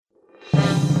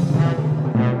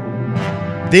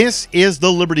This is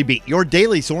The Liberty Beat, your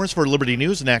daily source for liberty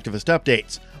news and activist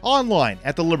updates, online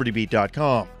at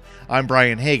TheLibertyBeat.com. I'm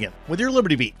Brian Hagan with your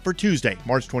Liberty Beat for Tuesday,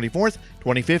 March 24th,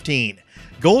 2015.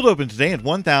 Gold opened today at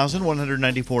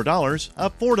 $1,194,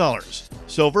 up $4.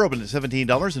 Silver opened at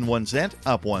 $17.01,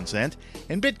 up 1 cent.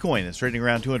 And Bitcoin is trading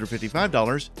around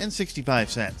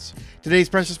 $255.65. Today's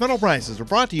precious metal prices are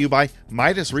brought to you by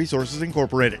Midas Resources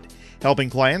Incorporated, helping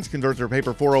clients convert their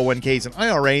paper 401ks and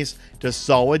IRAs to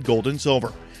solid gold and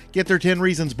silver. Get their 10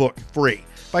 Reasons book free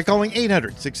by calling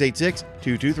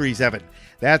 800-686-2237.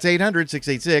 That's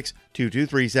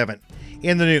 800-686-2237.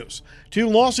 In the news, 2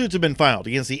 lawsuits have been filed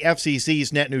against the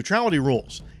FCC's net neutrality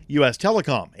rules. U.S.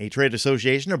 Telecom, a trade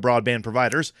association of broadband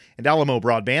providers, and Alamo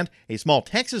Broadband, a small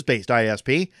Texas-based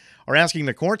ISP, are asking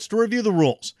the courts to review the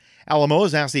rules. Alamo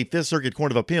has asked the Fifth Circuit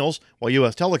Court of Appeals, while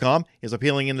U.S. Telecom is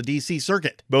appealing in the D.C.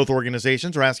 Circuit. Both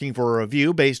organizations are asking for a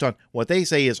review based on what they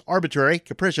say is arbitrary,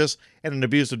 capricious, and an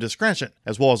abuse of discretion,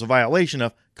 as well as a violation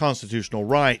of constitutional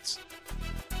rights.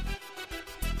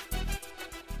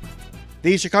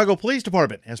 The Chicago Police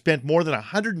Department has spent more than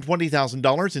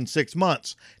 $120,000 in 6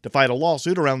 months to fight a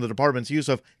lawsuit around the department's use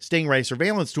of Stingray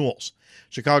surveillance tools.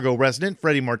 Chicago resident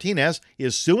Freddie Martinez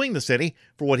is suing the city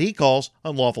for what he calls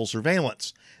unlawful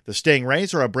surveillance. The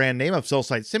Stingrays are a brand name of cell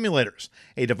site simulators,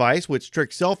 a device which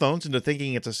tricks cell phones into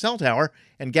thinking it's a cell tower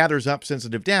and gathers up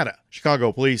sensitive data.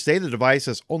 Chicago police say the device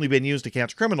has only been used to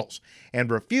catch criminals and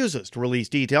refuses to release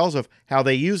details of how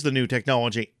they use the new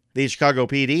technology. The Chicago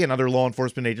PD and other law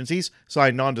enforcement agencies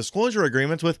signed non-disclosure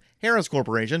agreements with Harris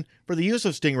Corporation for the use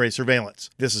of Stingray surveillance.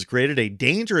 This has created a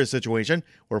dangerous situation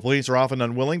where police are often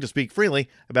unwilling to speak freely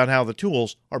about how the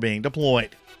tools are being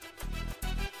deployed.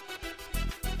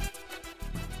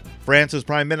 France's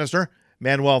Prime Minister,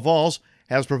 Manuel Valls,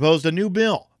 has proposed a new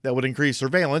bill that would increase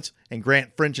surveillance and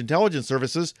grant French intelligence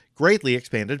services greatly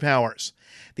expanded powers.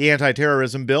 The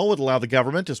anti-terrorism bill would allow the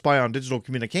government to spy on digital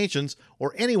communications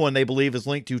or anyone they believe is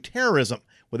linked to terrorism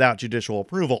without judicial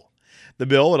approval. The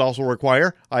bill would also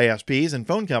require ISPs and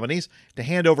phone companies to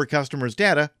hand over customers'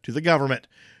 data to the government,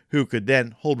 who could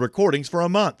then hold recordings for a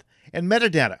month and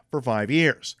metadata for 5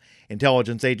 years.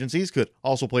 Intelligence agencies could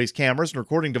also place cameras and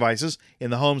recording devices in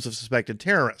the homes of suspected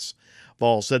terrorists.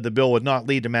 Valls said the bill would not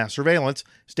lead to mass surveillance,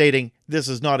 stating, "This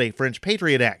is not a French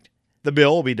Patriot Act." The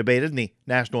bill will be debated in the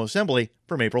National Assembly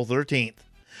from April 13th.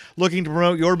 Looking to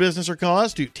promote your business or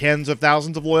cause to tens of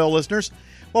thousands of loyal listeners?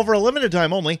 Well, for a limited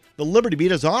time only, the Liberty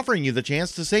Beat is offering you the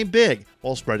chance to say big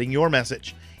while spreading your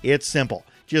message. It's simple.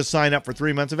 Just sign up for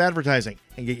 3 months of advertising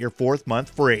and get your 4th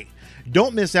month free.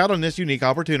 Don't miss out on this unique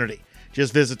opportunity.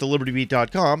 Just visit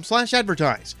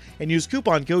TheLibertyBeat.com/advertise and use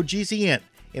coupon code GCN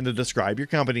in the Describe Your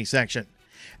Company section.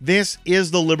 This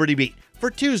is The Liberty Beat for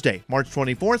Tuesday, March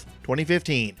 24th,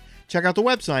 2015. Check out the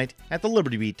website at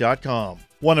TheLibertyBeat.com.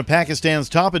 One of Pakistan's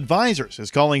top advisors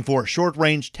is calling for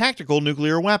short-range tactical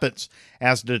nuclear weapons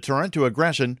as a deterrent to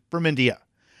aggression from India.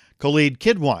 Khalid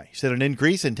Kidwai said an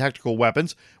increase in tactical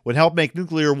weapons would help make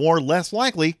nuclear war less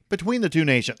likely between the two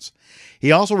nations.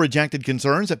 He also rejected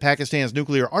concerns that Pakistan's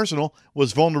nuclear arsenal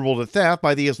was vulnerable to theft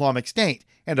by the Islamic State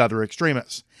and other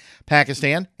extremists.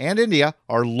 Pakistan and India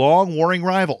are long warring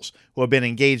rivals who have been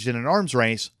engaged in an arms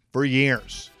race for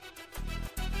years.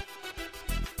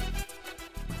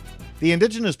 The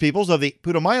indigenous peoples of the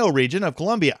Putumayo region of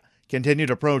Colombia continue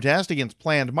to protest against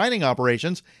planned mining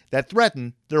operations that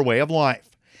threaten their way of life.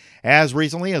 As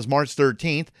recently as March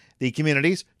 13th, the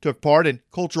communities took part in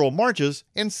cultural marches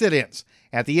and sit-ins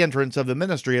at the entrance of the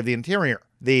Ministry of the Interior.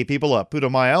 The people of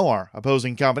Putumayo are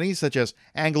opposing companies such as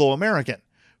Anglo American,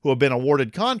 who have been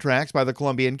awarded contracts by the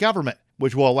Colombian government,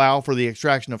 which will allow for the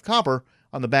extraction of copper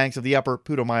on the banks of the upper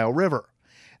Putumayo River.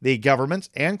 The governments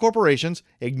and corporations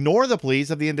ignore the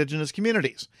pleas of the indigenous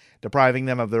communities, depriving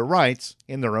them of their rights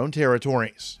in their own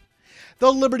territories.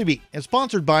 The Liberty Beat is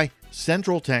sponsored by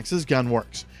Central Texas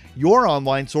Gunworks, your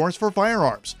online source for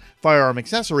firearms, firearm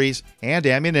accessories, and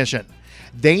ammunition.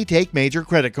 They take major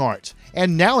credit cards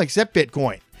and now accept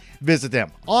Bitcoin. Visit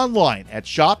them online at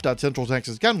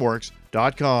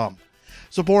shop.centraltexasgunworks.com.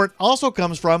 Support also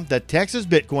comes from the Texas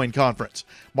Bitcoin Conference,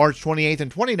 March 28th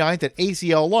and 29th at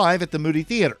ACL Live at the Moody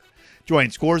Theater.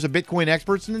 Join scores of Bitcoin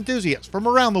experts and enthusiasts from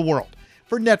around the world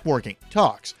for networking,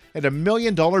 talks, and $1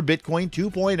 million Bitcoin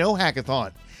 2.0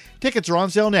 hackathon. Tickets are on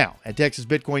sale now at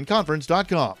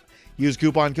TexasBitcoinConference.com. Use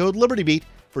coupon code LibertyBeat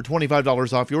for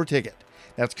 $25 off your ticket.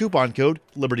 That's coupon code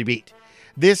LibertyBeat.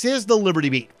 This is The Liberty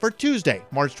Beat for Tuesday,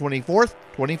 March 24th,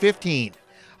 2015.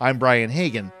 I'm Brian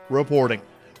Hagan reporting,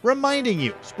 reminding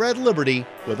you, spread liberty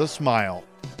with a smile.